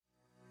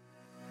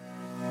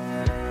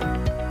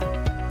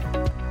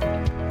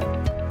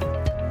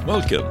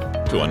Welcome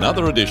to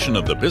another edition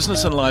of the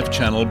Business and Life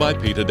channel by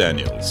Peter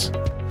Daniels.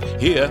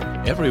 Here,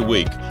 every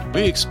week,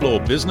 we explore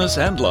business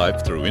and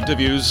life through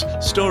interviews,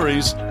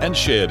 stories, and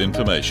shared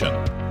information.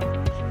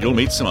 You'll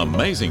meet some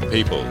amazing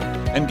people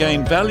and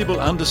gain valuable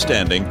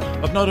understanding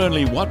of not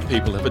only what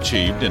people have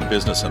achieved in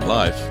business and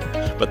life,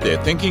 but their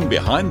thinking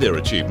behind their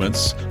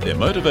achievements, their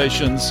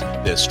motivations,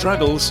 their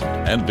struggles,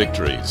 and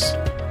victories.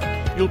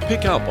 You'll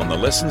pick up on the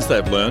lessons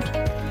they've learnt,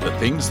 the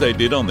things they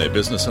did on their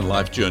business and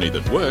life journey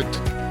that worked,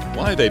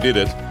 why they did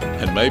it,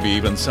 and maybe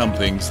even some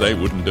things they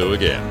wouldn't do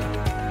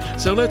again.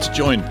 So let's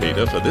join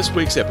Peter for this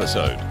week's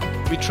episode.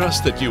 We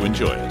trust that you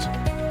enjoy it.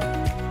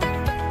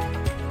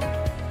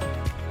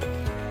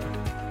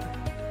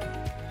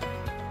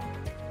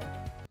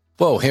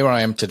 Well, here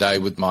I am today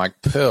with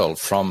Mike Pearl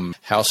from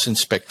House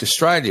Inspect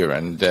Australia,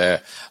 and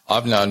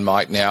I've known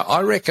Mike now,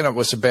 I reckon it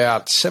was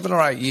about 7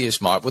 or 8 years,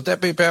 Mike. Would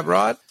that be about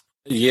right?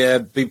 Yeah,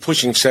 be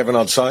pushing 7,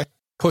 I'd say.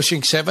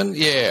 Pushing 7?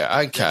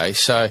 Yeah, okay.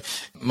 So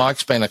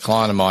Mike's been a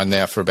client of mine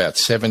now for about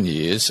 7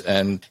 years,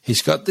 and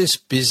he's got this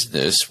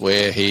business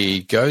where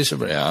he goes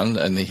around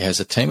and he has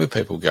a team of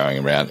people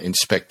going around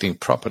inspecting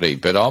property.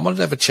 But I wanted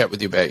to have a chat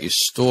with you about your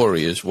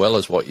story as well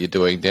as what you're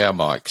doing now,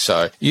 Mike.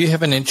 So you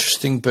have an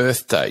interesting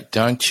birth date,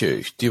 don't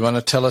you? Do you want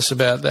to tell us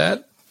about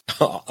that?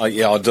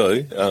 Yeah, I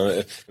do.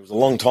 It was a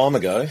long time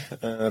ago,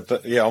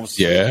 but yeah, I was.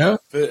 Yeah.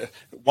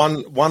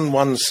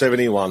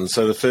 1/1/71,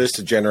 so the 1st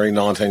of January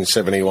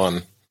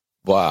 1971.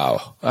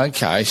 Wow.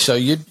 Okay. So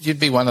you'd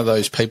be one of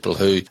those people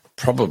who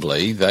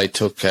probably they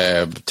took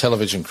a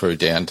television crew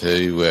down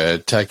to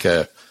take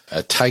a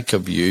take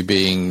of you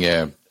being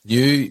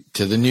new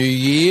to the new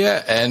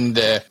year, and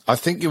I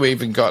think you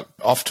even got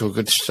off to a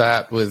good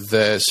start with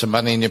some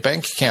money in your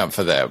bank account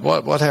for that.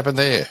 What happened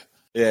there?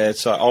 Yeah,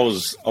 so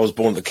I was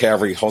born at the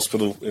Calvary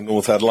Hospital in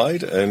North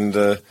Adelaide, and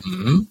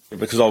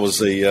because I was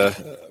the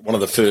one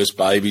of the first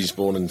babies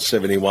born in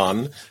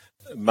 71.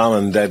 Mum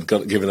and Dad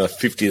got given a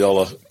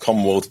 $50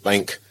 Commonwealth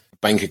Bank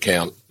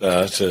account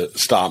to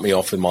start me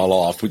off in my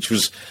life, which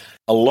was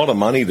a lot of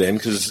money then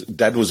because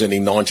Dad was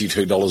earning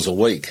 $92 a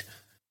week.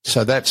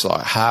 So that's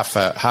like half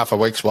a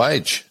week's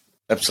wage.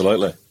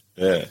 Absolutely,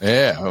 yeah.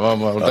 Yeah,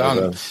 well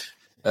done.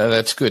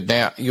 That's good.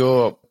 Now,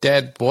 your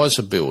dad was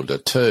a builder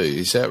too,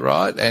 is that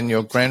right? And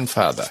your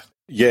grandfather?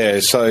 Yeah,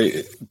 so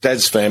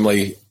Dad's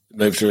family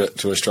moved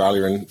to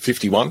Australia in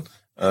 51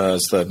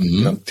 as the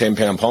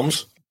 £10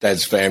 Poms.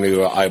 Dad's family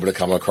were able to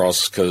come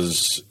across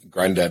because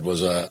Granddad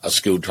was a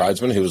skilled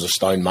tradesman. He was a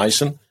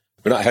stonemason.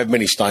 We don't have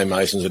many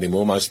stonemasons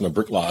anymore. Most of them are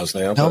bricklayers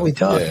now. No, we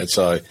don't. Yeah,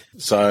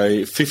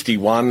 so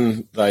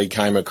 51, they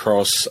came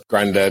across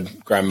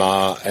Granddad,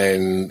 Grandma,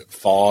 and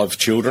 5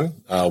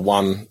 children. 4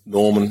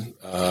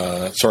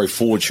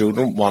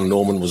 children. 1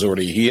 Norman was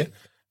already here,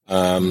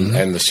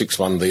 and the 6th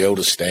one, the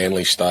eldest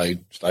Stanley, stayed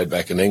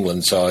back in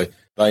England. So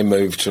they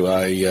moved to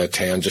a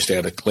town just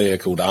out of Clare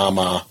called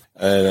Armagh.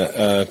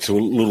 To a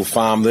little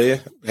farm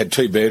there, had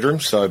 2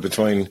 bedrooms. So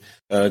between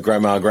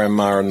Grandma,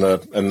 and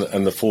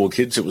the 4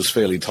 kids, it was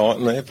fairly tight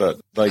in there. But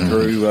they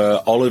grew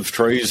olive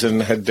trees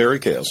and had dairy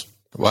cows.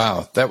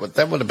 Wow, that would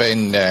have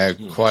been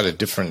quite a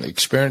different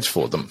experience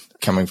for them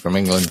coming from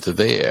England to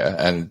there.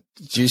 And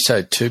did you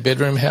say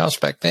 2-bedroom house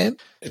back then?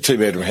 A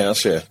 2-bedroom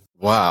house, yeah.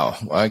 Wow.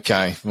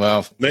 Okay.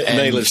 Well,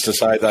 needless to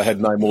say, they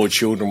had no more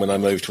children when they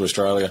moved to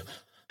Australia.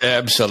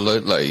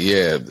 Absolutely,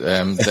 yeah.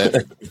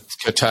 That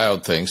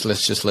curtailed things.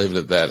 Let's just leave it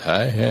at that,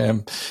 hey?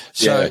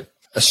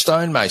 A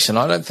stonemason,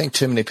 I don't think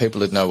too many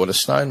people would know what a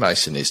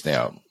stonemason is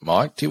now.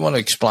 Mike, do you want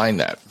to explain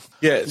that?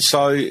 Yeah,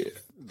 so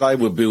they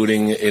were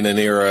building in an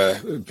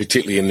era,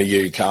 particularly in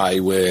the UK,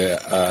 where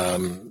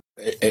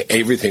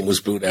everything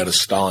was built out of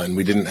stone.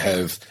 We didn't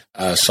have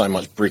so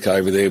much brick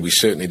over there. We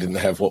certainly didn't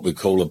have what we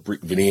call a brick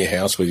veneer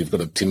house, where you've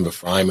got a timber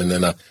frame and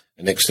then an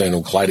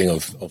external cladding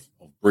of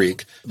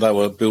brick. They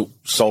were built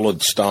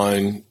solid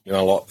stone,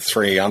 like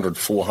 300,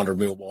 400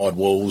 mil wide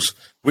walls,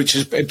 which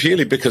is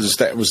purely because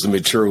that was the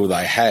material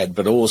they had,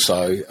 but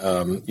also,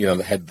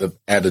 they had the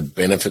added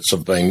benefits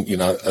of being,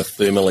 a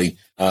thermally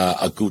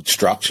a good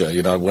structure.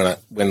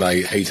 When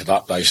they heated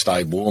up, they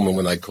stayed warm, and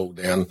when they cooled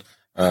down,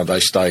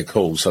 they stayed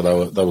cool.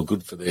 So they were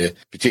good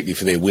particularly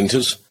for their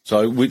winters.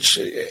 So, which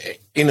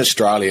in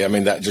Australia,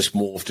 that just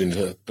morphed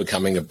into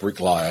becoming a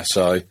bricklayer.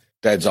 So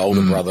Dad's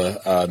older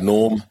brother,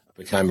 Norm,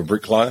 became a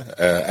bricklayer,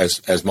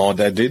 as my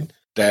dad did.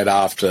 Dad,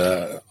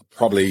 after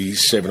probably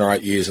 7 or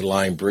 8 years of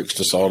laying bricks,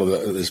 decided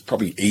that there's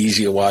probably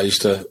easier ways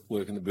to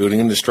work in the building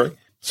industry.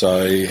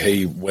 So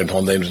he went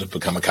on then to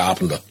become a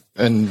carpenter.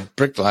 And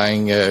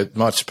bricklaying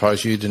might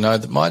surprise you to know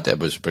that my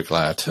dad was a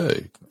bricklayer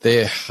too.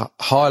 They're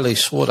highly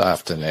sought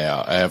after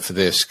now for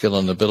their skill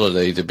and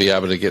ability to be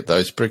able to get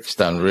those bricks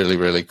done really,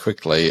 really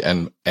quickly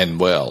and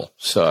well.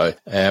 So,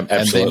 and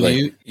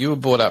then you were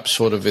brought up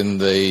sort of in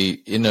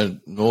the inner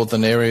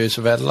northern areas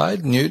of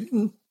Adelaide,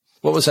 Newton.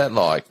 What was that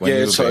like when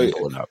you were being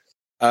brought up?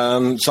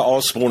 So I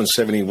was born in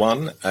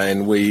 71,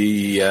 and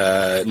we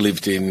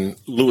lived in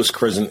Lewis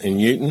Crescent in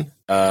Newton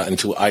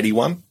until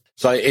 81.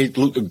 So it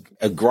looked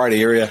a great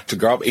area to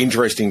grow up.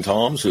 Interesting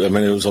times. I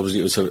mean, it was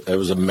obviously it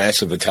was a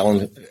massive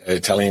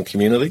Italian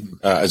community,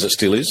 as it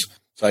still is.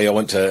 So I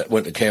went to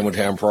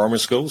Campbelltown Primary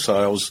School.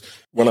 So I was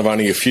one of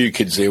only a few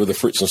kids there with a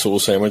Fritz and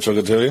sauce sandwich, I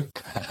could tell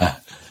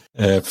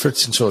you.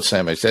 Fritz and sauce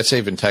sandwich, that's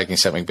even taking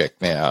something back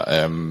now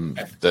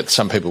that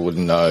some people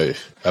wouldn't know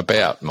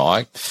about,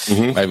 Mike.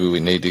 Mm-hmm. Maybe we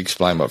need to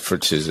explain what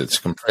Fritz is. It's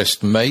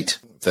compressed meat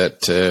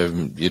that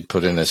you'd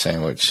put in a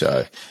sandwich.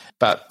 So,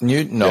 but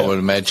Newton, I would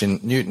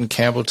imagine, Newton,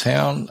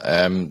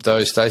 Campbelltown,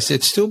 those days,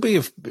 there'd still be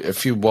a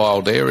few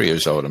wild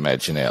areas, I would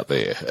imagine, out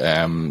there.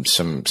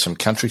 Some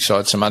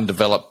countryside, some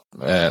undeveloped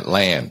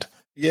land.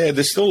 Yeah,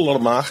 there's still a lot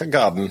of market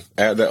garden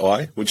out that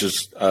way, which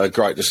is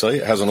great to see.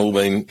 It hasn't all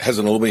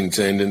been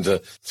turned into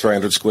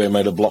 300 square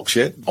metre blocks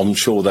yet. I'm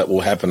sure that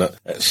will happen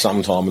at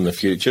some time in the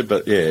future,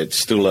 but yeah, it's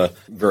still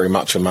very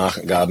much a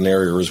market garden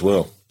area as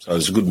well. So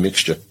it's a good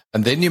mixture.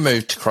 And then you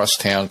moved across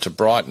town to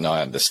Brighton,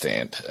 I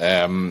understand.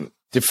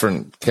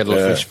 Different kettle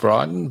of fish,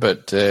 Brighton,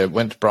 but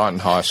went to Brighton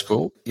High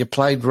School. You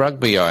played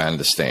rugby, I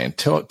understand.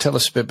 Tell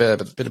us a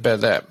bit about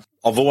that.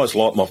 I've always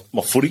liked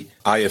my footy,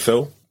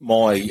 AFL.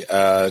 My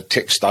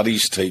tech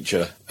studies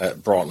teacher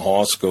at Brighton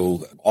High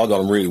School, I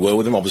got on really well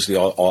with him. Obviously,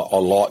 I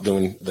liked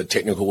doing the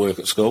technical work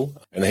at school,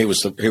 and he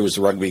was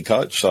the rugby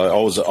coach. So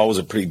I was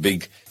a pretty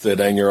big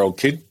 13-year-old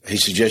kid. He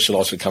suggested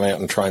I should come out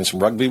and train some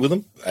rugby with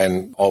him,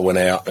 and I went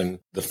out. And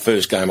the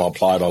first game I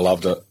played, I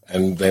loved it,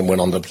 and then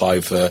went on to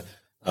play for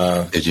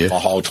my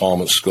whole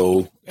time at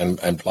school,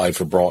 and played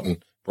for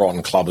Brighton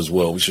Club as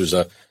well, which was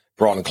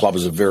Brighton Club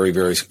is a very,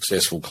 very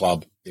successful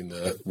club in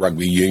the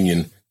rugby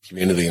union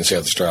community in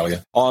South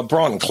Australia.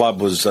 Brighton Club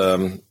was,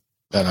 a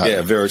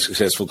very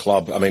successful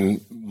club. I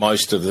mean,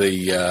 most of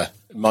the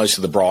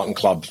Brighton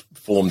club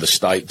formed the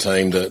state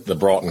team. The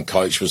Brighton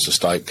coach was the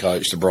state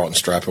coach. The Brighton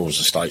strapper was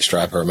the state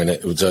strapper. I mean,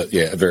 it was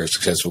a very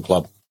successful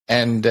club.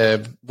 And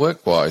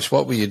work-wise,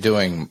 what were you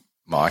doing,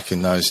 Mike,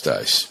 in those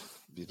days?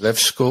 You left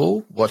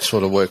school. What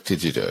sort of work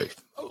did you do?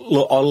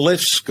 Look, I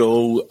left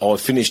school. I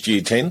finished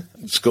year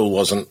 10. School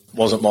wasn't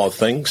my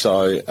thing.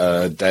 So,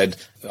 Dad,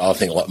 I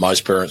think like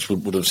most parents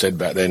would have said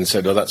back then,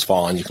 said, "Oh, that's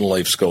fine. You can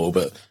leave school,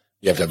 but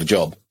you have to have a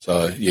job.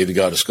 So you either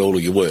go to school or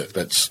you work.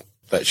 That's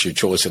your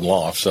choice in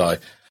life." So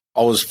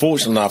I was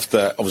fortunate enough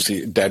that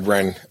obviously Dad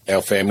ran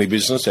our family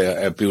business,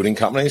 our building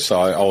company. So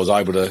I was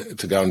able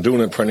to go and do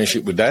an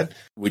apprenticeship with Dad,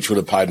 which would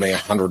have paid me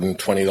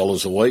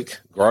 $120 a week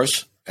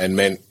gross. And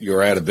meant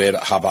you're out of bed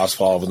at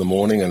 5:30 in the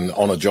morning and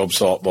on a job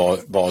site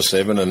by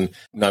 7. And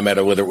no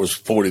matter whether it was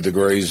 40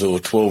 degrees or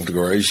 12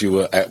 degrees, you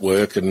were at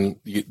work, and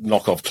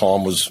knock-off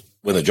time was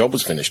when the job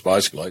was finished,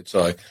 basically.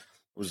 So it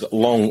was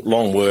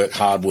long work,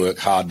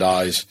 hard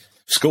days.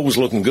 School was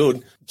looking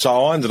good.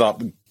 So I ended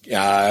up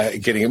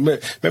getting...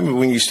 Remember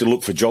when you used to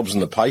look for jobs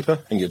in the paper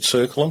and you'd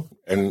circle them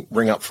and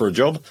ring up for a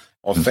job?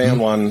 I found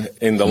one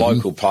in the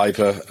local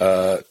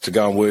paper to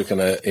go and work in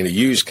a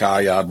used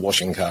car yard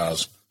washing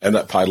cars. And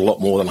that paid a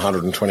lot more than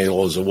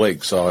 $120 a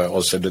week. So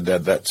I said to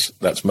Dad, that's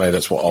me.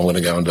 That's what I'm going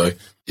to go and do.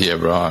 Yeah,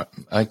 right.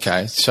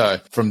 Okay. So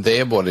from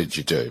there, what did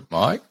you do,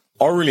 Mike?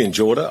 I really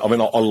enjoyed it. I mean,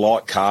 I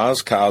like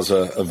cars. Cars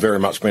are very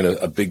much been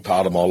a big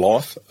part of my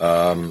life.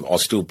 I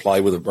still play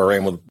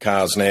around with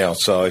cars now.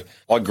 So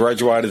I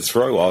graduated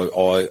through.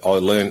 I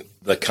learned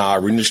the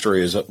car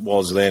industry as it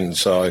was then.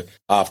 So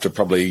after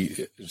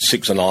probably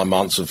 6 or 9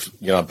 months of,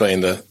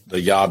 being the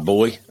yard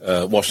boy,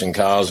 washing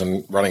cars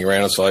and running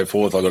around and so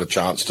forth, I got a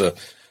chance to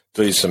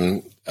do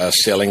some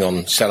selling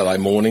on Saturday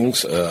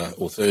mornings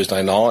or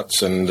Thursday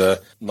nights, and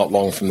not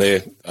long from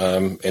there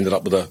ended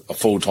up with a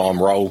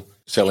full-time role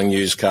selling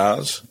used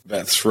cars.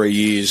 About 3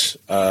 years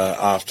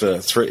after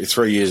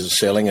 3 years of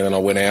selling, and then I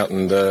went out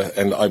and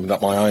opened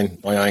up my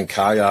own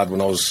car yard when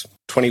I was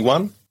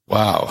 21.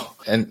 Wow!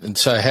 And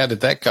so how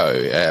did that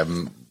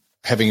go?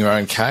 Having your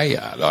own car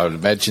yard, I would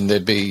imagine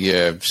there'd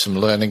be some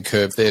learning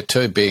curve there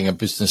too, being a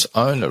business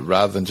owner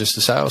rather than just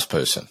a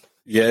salesperson.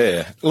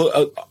 Yeah,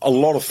 look, a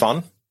lot of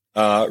fun.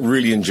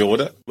 Really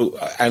enjoyed it,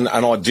 and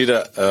I did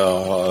it.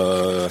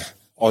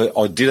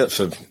 I did it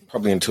for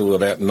probably until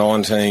about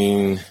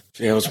 19.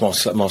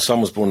 My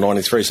son was born in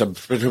 93, so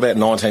about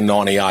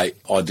 1998,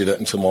 I did it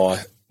until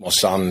my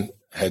son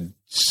had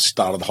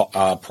started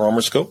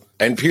primary school,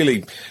 and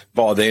purely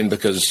by then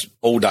because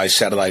all day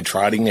Saturday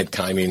trading had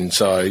came in,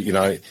 so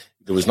there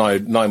was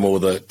no more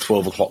the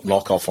 12 o'clock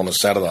knockoff on a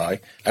Saturday,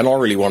 and I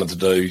really wanted to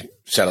do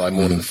Saturday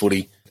morning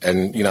footy.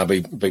 And,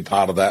 be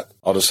part of that.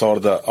 I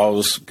decided that I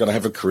was going to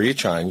have a career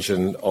change,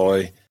 and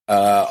I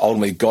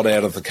ultimately got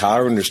out of the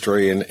car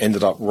industry and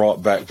ended up right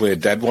back where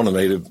Dad wanted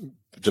me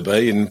to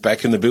be, and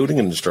back in the building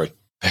industry.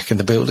 Back in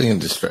the building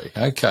industry.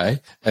 Okay.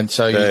 And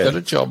so you got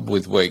a job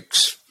with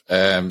Weeks,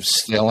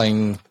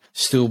 selling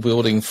steel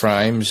building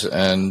frames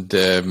and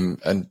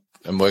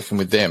working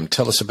with them.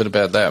 Tell us a bit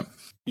about that.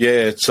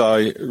 Yeah,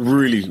 so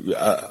really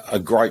a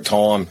great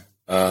time.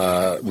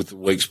 With the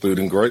Weeks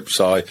Building Group.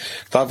 So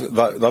they've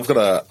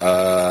got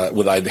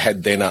they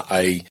had then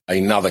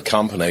another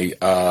company,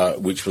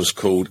 which was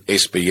called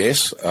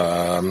SBS,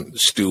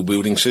 Steel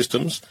Building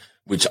Systems,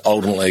 which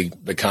ultimately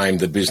became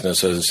the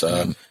business, as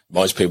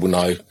most people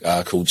know,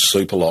 called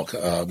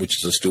Superlock,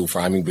 which is a steel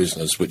framing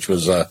business, which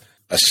was a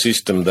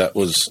system that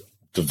was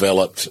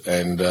developed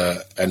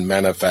and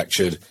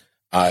manufactured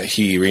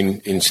here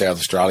in South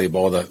Australia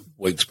by the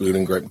Weeks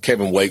Building Group.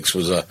 Kevin Weeks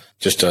was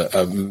just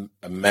a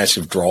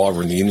massive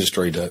driver in the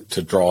industry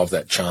to drive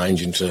that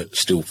change into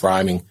steel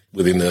framing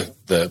within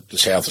the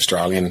South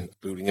Australian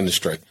building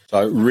industry. So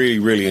I really,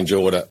 really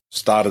enjoyed it.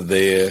 Started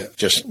there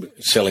just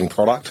selling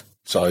product,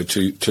 so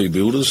to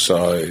builders,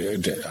 so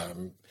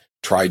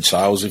trade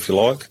sales, if you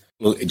like.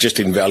 Look, just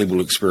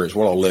invaluable experience.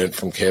 What I learned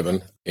from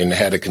Kevin in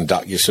how to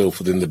conduct yourself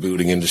within the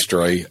building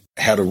industry,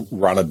 how to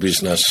run a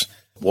business,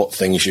 what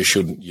things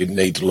you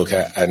need to look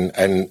at,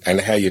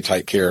 and how you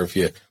take care of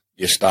your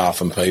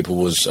staff and people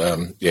was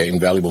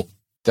invaluable.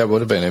 That would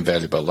have been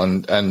invaluable.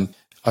 And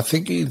I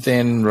think you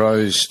then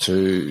rose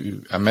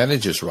to a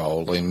manager's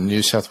role in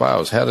New South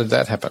Wales. How did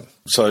that happen?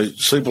 So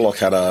Superlock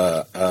had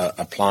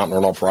a plant or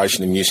an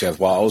operation in New South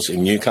Wales,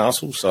 in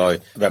Newcastle, so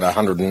about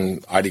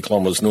 180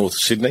 kilometres north of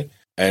Sydney.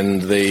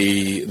 And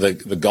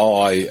the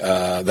guy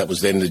that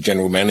was then the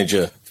general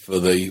manager for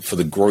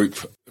the group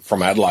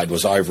from Adelaide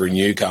was over in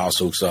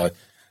Newcastle. So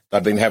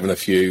they'd been having a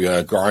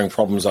few growing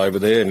problems over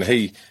there. And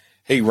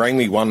he rang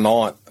me one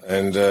night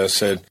and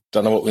said,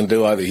 "Don't know what we can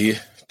do over here.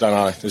 Don't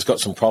know. There's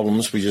got some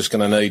problems. We're just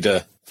going to need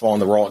to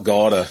find the right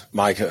guy to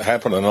make it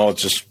happen." And I was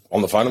just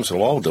on the phone and said,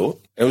 "Well, I'll do it."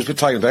 And it was a bit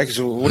taken back. He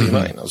said, "Well, what do you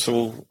mean?" I said,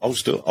 "Well, I'll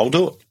just do it. I'll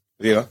do it.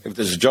 You know, if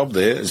there's a job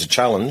there, there's a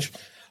challenge.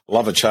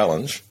 Love a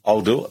challenge.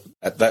 I'll do it."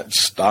 At that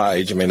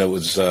stage, I mean, it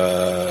was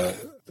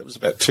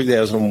about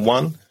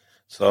 2001.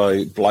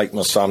 So Blake,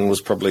 my son,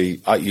 was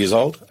probably 8 years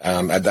old.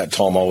 At that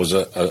time, I was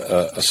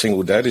a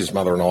single dad. His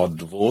mother and I had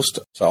divorced.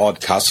 So I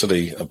had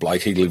custody of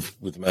Blake. He lived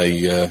with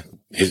me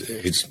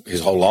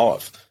his whole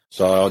life.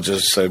 So I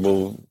just said,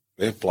 "Well,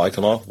 yeah, Blake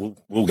and I,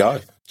 we'll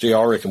go." Gee,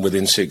 I reckon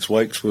within 6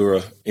 weeks we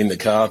were in the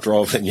car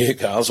driving to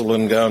Newcastle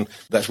and going,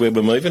 "That's where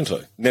we're moving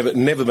to."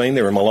 Never been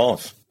there in my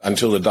life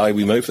until the day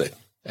we moved there.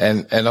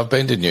 And I've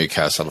been to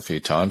Newcastle a few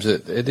times.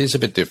 It is a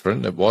bit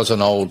different. It was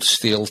an old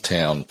steel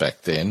town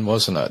back then,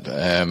 wasn't it?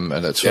 And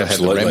it sort of had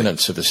the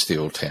remnants of a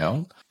steel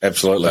town.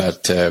 Absolutely.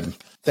 But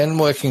then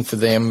working for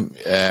them,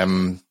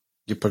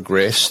 you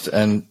progressed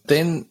and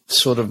then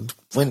sort of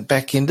went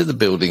back into the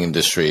building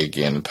industry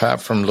again. Apart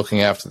from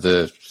looking after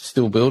the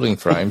steel building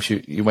frames,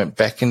 you went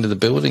back into the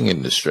building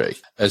industry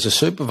as a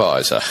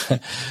supervisor.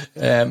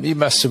 You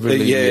must have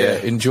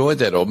really enjoyed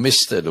that or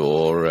missed it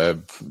or,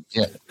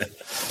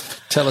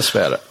 Tell us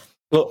about it.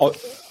 Well,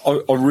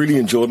 I really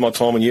enjoyed my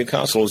time in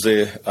Newcastle. I was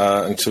there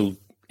until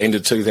end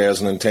of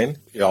 2010.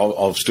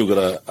 I've still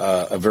got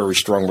a very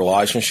strong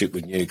relationship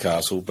with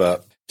Newcastle,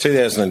 but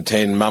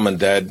 2010, Mum and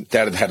Dad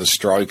had a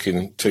stroke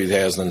in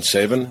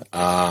 2007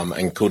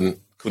 and couldn't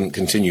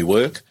continue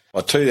work. By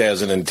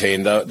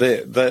 2010,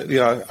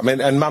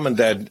 and Mum and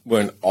Dad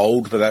weren't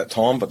old by that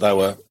time, but they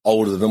were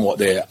older than what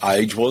their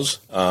age was.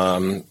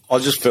 I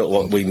just felt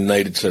like we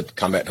needed to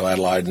come back to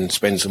Adelaide and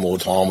spend some more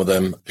time with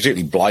them,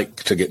 particularly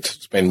Blake, to get to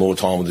spend more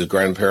time with his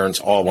grandparents.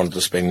 I wanted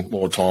to spend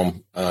more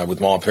time with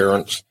my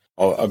parents.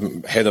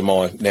 Heather,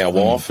 my now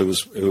wife, who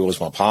was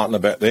my partner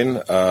back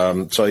then.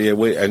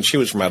 And she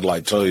was from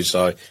Adelaide too.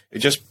 So it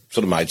just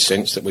sort of made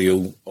sense that we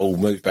all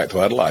moved back to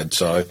Adelaide.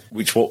 So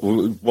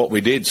what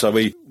we did. So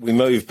we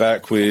moved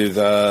back with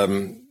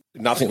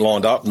nothing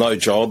lined up, no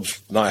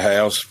jobs, no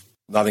house,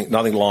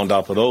 nothing lined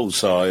up at all.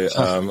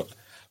 So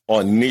I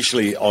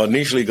initially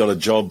got a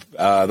job.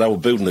 They were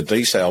building the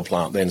desal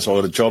plant then, so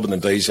I got a job in the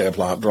desal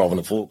plant driving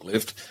a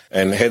forklift,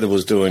 and Heather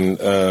was doing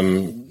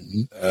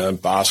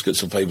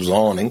baskets of people's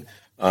ironing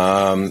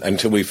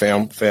until we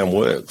found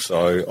work.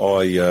 So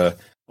I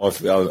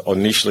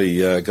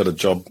initially got a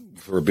job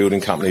for a building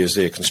company as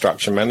their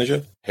construction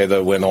manager.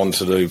 Heather went on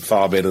to do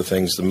far better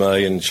things than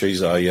me, and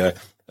she's a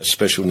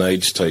special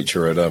needs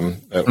teacher at a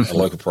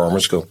local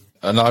primary school.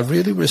 And I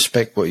really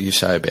respect what you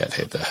say about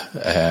Heather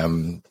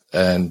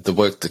and the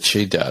work that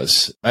she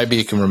does. Maybe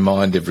you can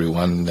remind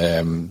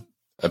everyone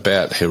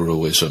about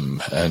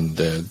heroism and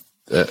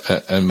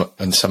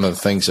some of the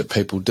things that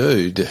people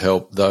do to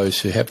help those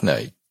who have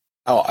need.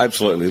 Oh,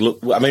 absolutely. Look,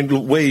 I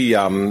mean, we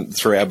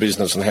through our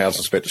business and House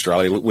Inspect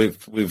Australia,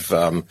 we've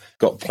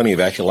got plenty of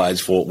accolades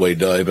for what we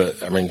do.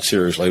 But I mean,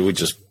 seriously, we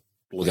just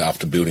look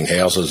after building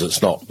houses.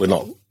 We're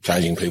not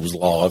changing people's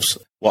lives.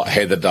 What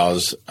Heather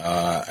does,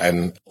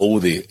 and all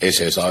the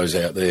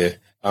SSOs out there,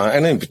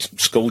 and then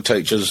school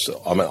teachers.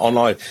 I mean, I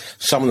know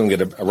some of them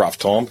get a rough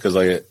time because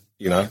they're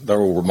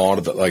all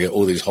reminded that they get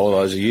all these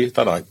holidays a year.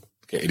 They don't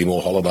get any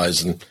more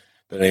holidays than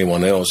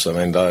anyone else. I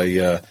mean,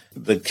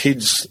 the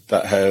kids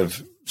that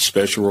have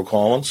special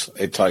requirements,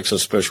 it takes a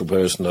special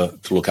person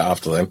to look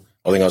after them.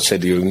 I think I said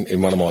to you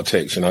in one of my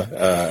texts,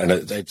 and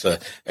it's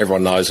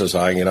everyone knows the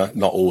saying,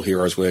 not all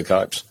heroes wear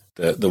capes.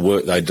 The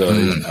work they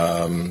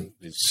do,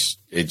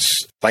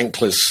 it's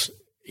thankless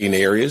in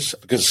areas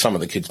because some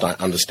of the kids don't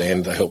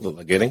understand the help that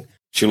they're getting.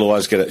 She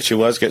always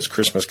gets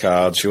Christmas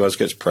cards. She always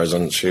gets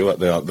presents.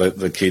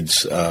 The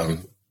kids,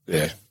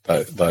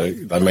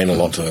 they mean a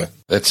lot to her.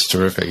 That's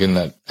terrific, isn't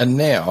it? And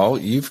now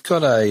you've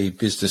got a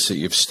business that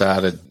you've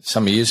started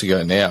some years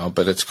ago now,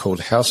 but it's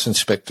called House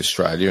Inspect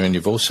Australia, and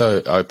you've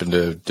also opened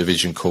a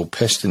division called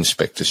Pest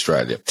Inspect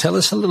Australia. Tell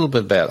us a little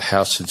bit about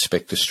House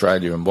Inspect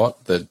Australia and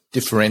what the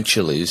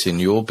differential is in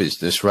your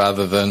business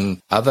rather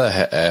than other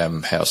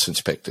house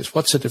inspectors.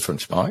 What's the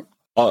difference, Mike?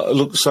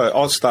 Look, so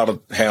I started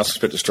House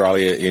Inspect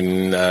Australia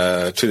in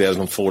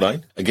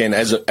 2014. Again,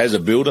 as a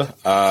builder,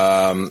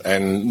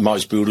 and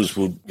most builders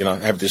would,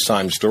 have this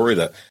same story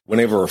that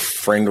whenever a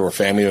friend or a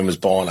family member is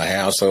buying a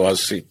house, they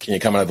always say, "Can you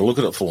come and have a look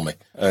at it for me?"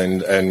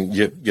 And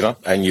you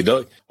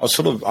do. I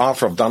sort of,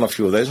 after I've done a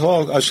few of these,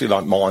 I actually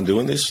don't mind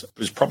doing this. It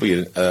was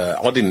probably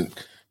I didn't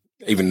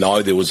even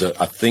know there was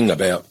a thing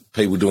about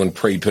people doing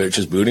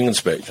pre-purchase building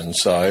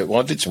inspections. So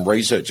I did some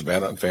research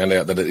about it and found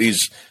out that it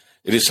is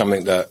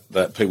something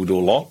that people do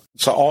a lot.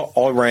 So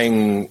I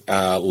rang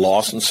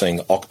licensing,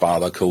 OCBAR,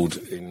 they're called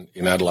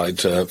in Adelaide,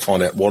 to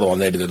find out what I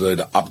needed to do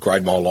to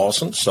upgrade my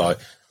licence. So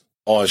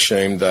I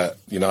assumed that,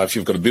 if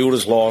you've got a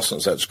builder's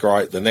licence, that's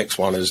great. The next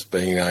one is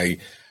being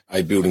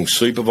a building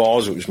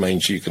supervisor, which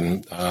means you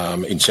can,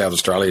 in South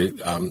Australia,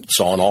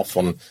 sign off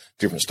on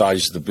different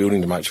stages of the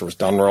building to make sure it's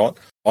done right.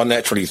 I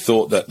naturally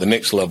thought that the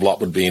next level up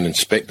would be an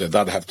inspector.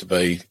 They'd have to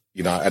be,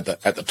 at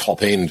the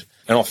top end.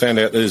 And I found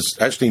out there's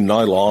actually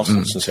no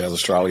licence in South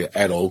Australia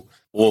at all,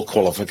 or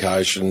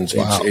qualifications.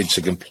 Wow. It's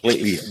a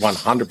completely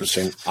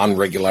 100%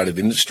 unregulated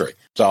industry.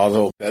 So I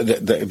thought,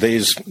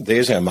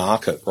 there's our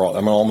market, right?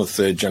 I mean, I'm a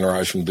third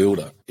generation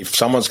builder. If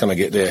someone's going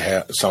to get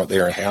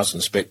their house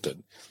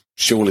inspected,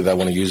 surely they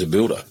want to use a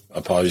builder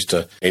opposed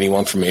to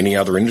anyone from any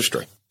other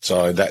industry.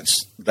 So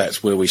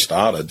that's where we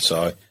started.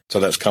 So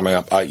that's coming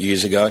up 8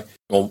 years ago.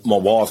 Well, my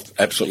wife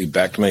absolutely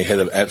backed me,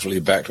 Heather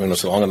absolutely backed me, and I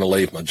said, I'm going to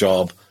leave my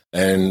job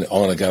and I'm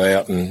going to go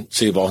out and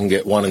see if I can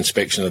get one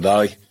inspection a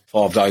day,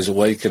 5 days a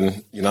week,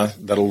 and,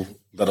 that'll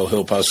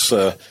help us.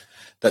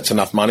 That's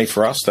enough money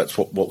for us. That's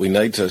what we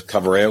need to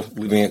cover our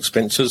living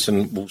expenses,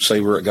 and we'll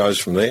see where it goes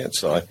from there.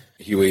 So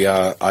here we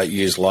are 8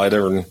 years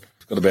later, and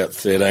we've got about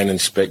 13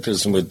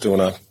 inspectors, and we're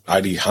doing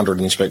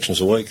 100 inspections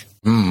a week.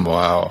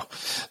 Wow.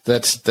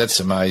 That's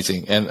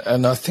amazing.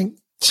 And I think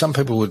some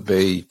people would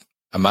be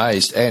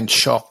amazed and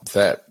shocked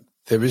that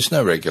there is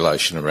no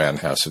regulation around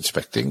house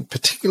inspecting,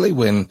 particularly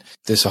when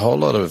there's a whole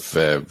lot of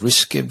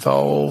risk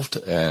involved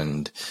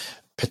and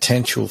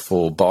potential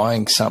for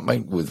buying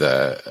something with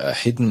a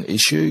hidden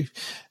issue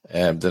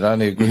that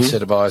only a good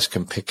set of eyes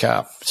can pick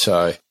up.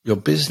 So your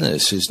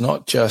business is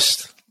not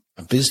just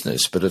a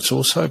business, but it's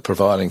also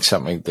providing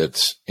something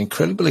that's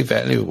incredibly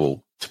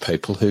valuable to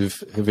people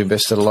who've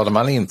invested a lot of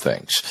money in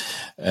things.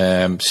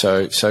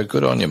 So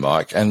good on you,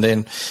 Mike. And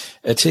then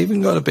it's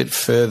even got a bit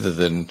further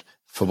than,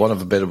 for want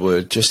of a better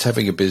word, just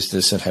having a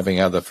business and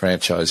having other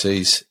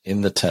franchisees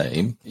in the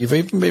team. You've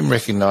even been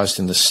recognised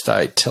in the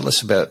state. Tell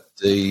us about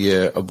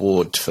the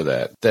award for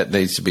that. That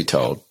needs to be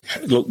told.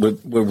 Look,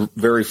 we're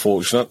very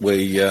fortunate.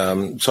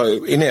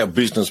 So in our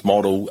business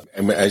model,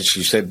 and as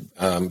you said,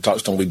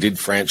 touched on, we did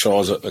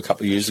franchise it a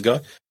couple of years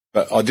ago,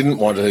 but I didn't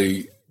want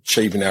to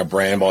cheapen our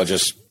brand by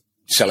just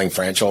selling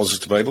franchises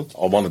to people.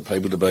 I wanted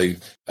people to be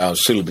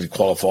suitably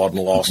qualified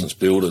and licensed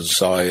builders.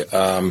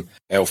 So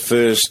our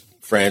first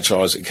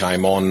franchise that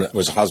came on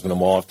was a husband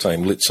and wife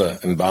team,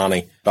 Litza and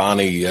Barney.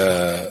 Barney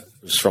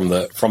was from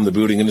the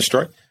building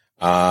industry.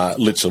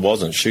 Litza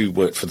wasn't. She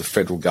worked for the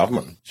federal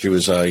government. She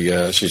was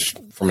she's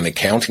from an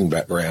accounting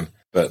background.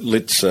 But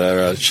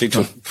Litza, she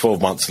took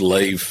 12 months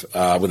leave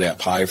without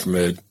pay from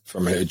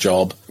her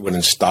job, went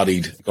and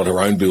studied, got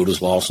her own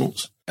builder's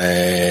license,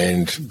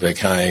 and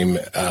became,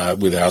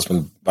 with her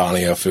husband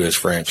Barney, our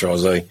first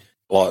franchisee.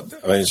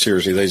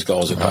 Seriously, these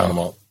guys are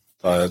dynamite.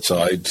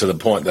 So to the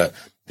point that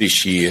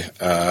this year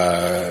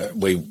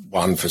we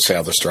won for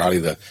South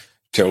Australia the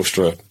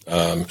Telstra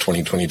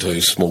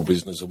 2022 Small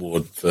Business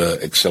Award for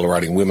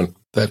Accelerating Women.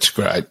 That's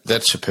great.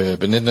 That's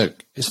superb. And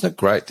isn't it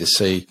great to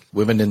see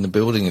women in the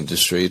building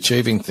industry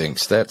achieving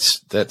things?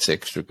 That's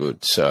extra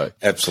good. So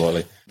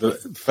absolutely. The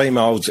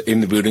females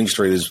in the building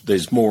industry,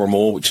 there's more and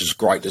more, which is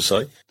great to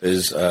see.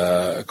 There's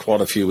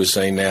quite a few we're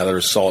seeing now. There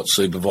are site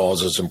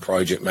supervisors and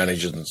project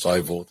managers and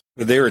so forth.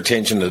 But their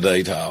attention to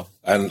detail,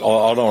 and I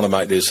don't want to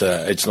make this,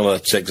 it's not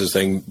a sexist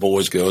thing,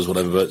 boys, girls,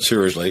 whatever, but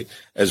seriously,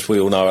 as we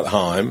all know at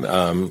home,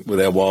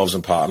 with our wives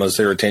and partners,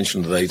 their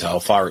attention to detail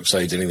far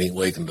exceeds anything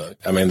we can do.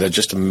 I mean, they're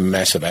just a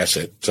massive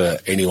asset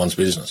to anyone's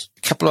business.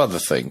 A couple of other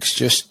things.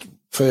 Just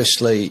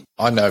firstly,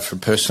 I know from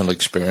personal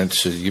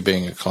experience, you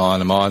being a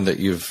client of mine, that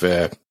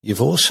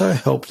you've also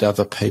helped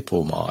other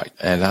people, Mike,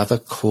 and other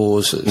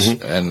causes.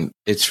 Mm-hmm. And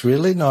it's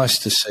really nice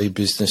to see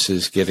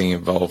businesses getting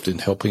involved in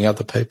helping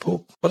other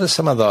people. What are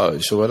some of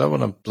those? So I don't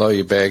want to blow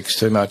your bags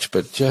too much,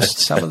 but just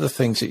some of the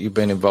things that you've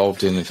been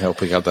involved in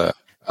helping other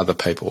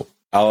people.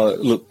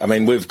 Look, I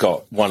mean, we've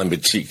got one in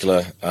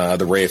particular,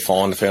 the Rare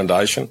Find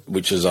Foundation,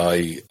 which is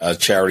a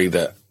charity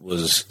that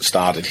was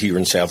started here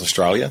in South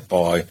Australia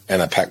by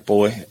Anna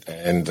Packboy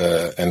and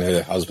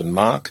her husband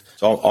Mark.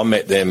 So I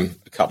met them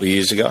a couple of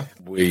years ago.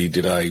 We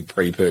did a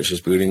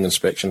pre-purchase building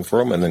inspection for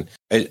them, and then,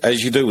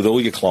 as you do with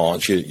all your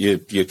clients,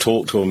 you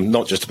talk to them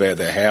not just about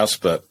their house,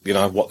 but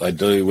what they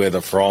do, where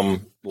they're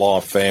from,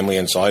 life, family,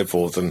 and so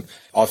forth. And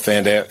I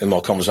found out in my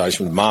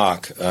conversation with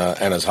Mark,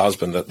 Anna's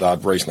husband, that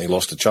they'd recently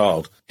lost a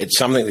child. It's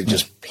something that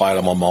just played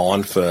on my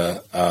mind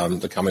for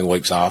the coming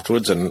weeks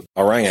afterwards. And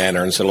I rang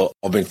Anna and said, look,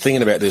 I've been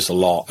thinking about this a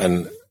lot,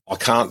 and I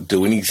can't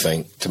do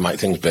anything to make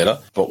things better,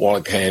 but what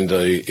I can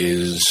do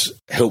is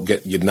help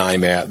get your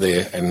name out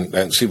there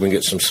and see if we can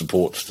get some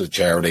support to the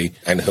charity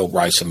and help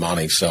raise some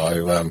money.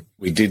 So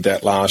we did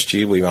that last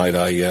year. We made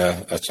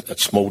a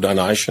small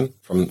donation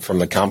from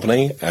the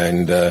company,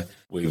 and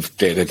we've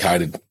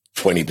dedicated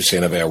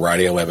 20% of our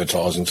radio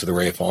advertising to the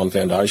Rare Find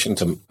Foundation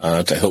to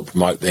help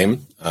promote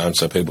them,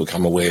 so people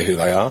become aware who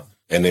they are.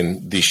 And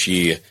then this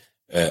year,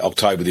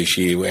 October this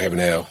year, we're having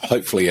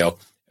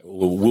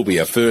will be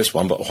our first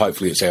one, but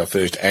hopefully it's our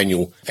first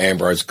annual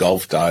Ambrose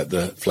Golf Day at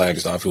the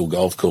Flagstaff Hill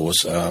Golf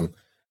Course,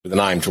 with an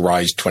aim to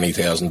raise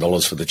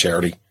 $20,000 for the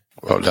charity.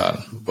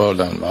 Well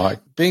done, Mike.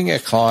 Being a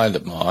client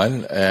of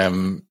mine,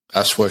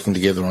 us working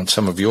together on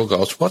some of your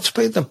goals, what's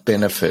been the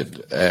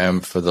benefit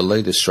for the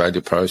Lead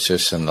Australia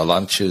process and the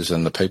lunches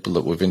and the people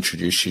that we've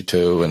introduced you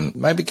to? And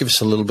maybe give us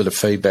a little bit of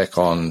feedback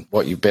on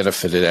what you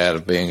benefited out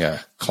of being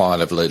a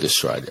client of Lead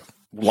Australia.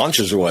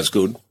 Lunches are always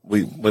good.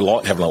 We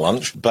like having a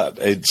lunch, but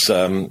it's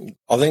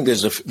I think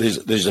there's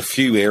a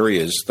few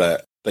areas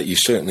that you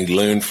certainly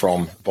learn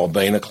from by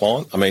being a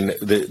client. I mean,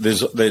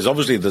 there's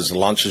obviously the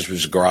lunches,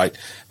 which is great.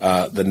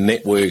 The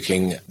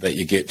networking that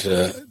you get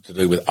to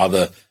do with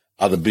other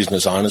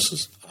business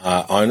owners,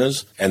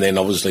 and then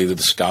obviously the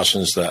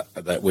discussions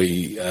that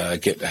we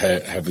get to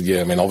have with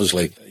you. I mean,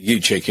 obviously you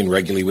check in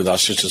regularly with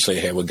us just to see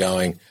how we're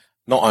going,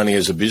 not only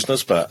as a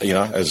business, but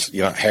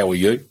how are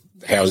you?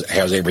 How's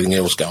everything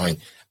else going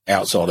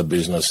outside of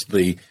business?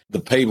 The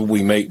people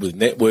we meet with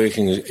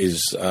networking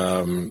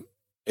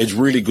is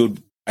really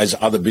good as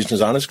other business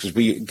owners, because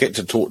we get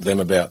to talk to them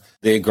about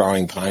their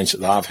growing pains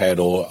that they've had,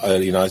 or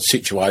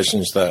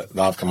situations that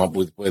they've come up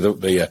with, whether it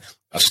be a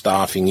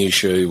staffing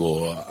issue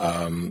or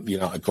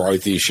a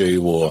growth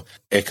issue or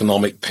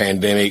economic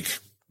pandemic.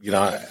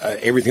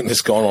 Everything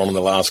that's gone on in the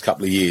last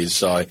couple of years.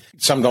 So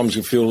sometimes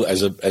you feel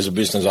as a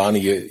business owner,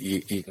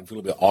 you can feel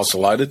a bit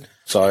isolated.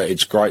 So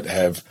it's great to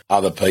have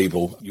other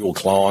people, your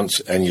clients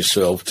and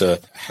yourself,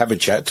 to have a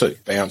chat to,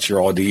 bounce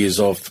your ideas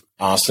off,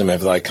 ask them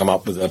if they come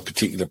up with a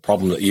particular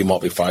problem that you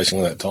might be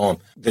facing at that time.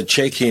 The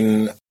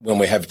check-in, when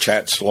we have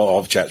chats, a lot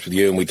of chats with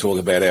you, and we talk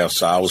about our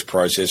sales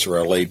process or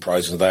our lead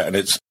process and that, and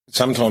it's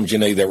sometimes you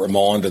need that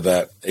reminder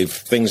that if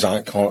things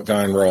aren't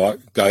going right,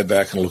 go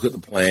back and look at the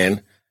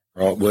plan.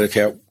 Right, work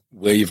out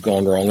where you've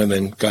gone wrong and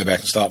then go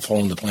back and start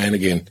following the plan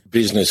again.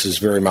 Business is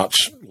very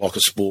much like a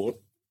sport,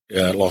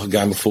 like a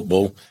game of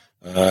football.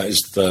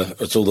 It's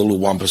all the little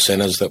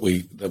 1%ers that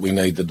we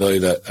need to do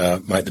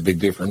that make the big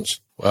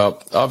difference.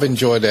 Well, I've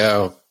enjoyed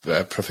our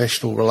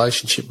professional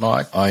relationship,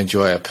 Mike. I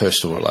enjoy our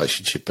personal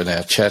relationship and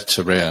our chats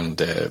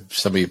around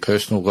some of your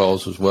personal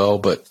goals as well.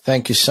 But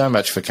thank you so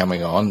much for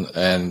coming on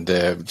and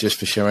just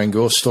for sharing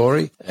your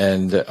story.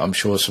 And I'm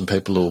sure some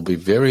people will be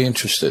very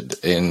interested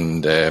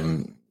in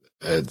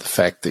the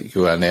fact that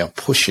you are now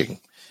pushing,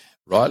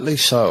 rightly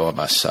so, I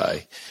must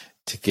say,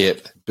 to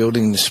get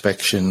building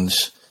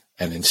inspections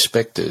and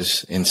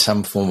inspectors in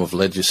some form of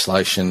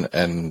legislation,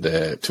 and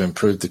to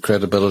improve the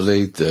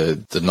credibility,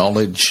 the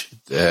knowledge,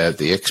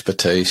 the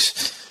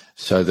expertise,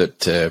 so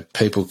that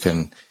people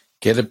can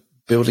get a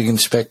building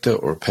inspector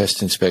or a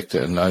pest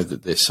inspector and know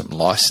that there's some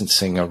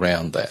licensing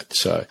around that.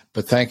 So,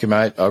 but thank you,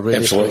 mate. I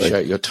really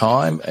appreciate your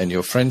time and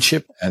your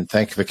friendship, and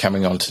thank you for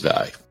coming on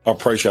today. I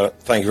appreciate it.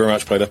 Thank you very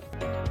much, Peter.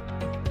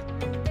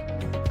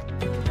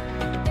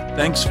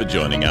 Thanks for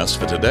joining us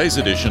for today's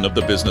edition of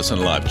the Business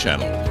and Life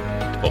channel.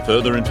 For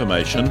further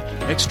information,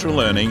 extra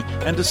learning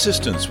and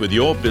assistance with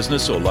your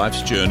business or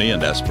life's journey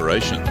and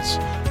aspirations,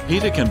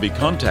 Peter can be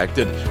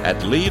contacted at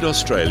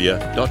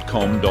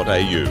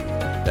leadaustralia.com.au.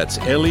 That's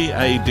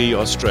LEAD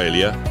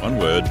Australia, one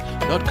word,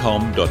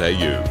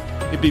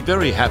 .com.au. He'd be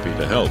very happy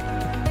to help.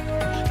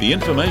 The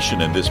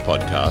information in this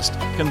podcast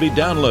can be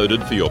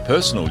downloaded for your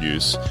personal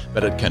use,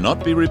 but it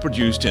cannot be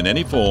reproduced in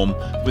any form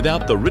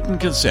without the written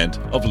consent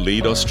of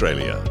Lead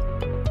Australia.